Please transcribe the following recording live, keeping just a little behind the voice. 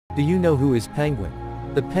Do you know who is Penguin?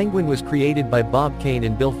 The Penguin was created by Bob Kane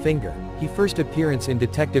and Bill Finger. He first appearance in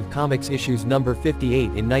Detective Comics issues number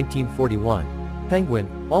 58 in 1941.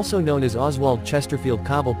 Penguin, also known as Oswald Chesterfield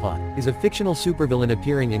Cobblepot, is a fictional supervillain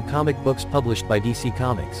appearing in comic books published by DC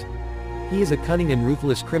Comics. He is a cunning and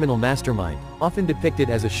ruthless criminal mastermind, often depicted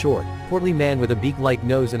as a short, portly man with a beak-like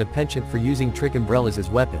nose and a penchant for using trick umbrellas as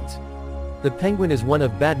weapons. The Penguin is one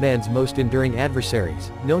of Batman's most enduring adversaries,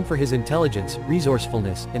 known for his intelligence,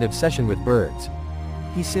 resourcefulness, and obsession with birds.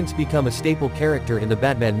 He's since become a staple character in the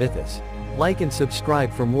Batman mythos. Like and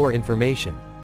subscribe for more information.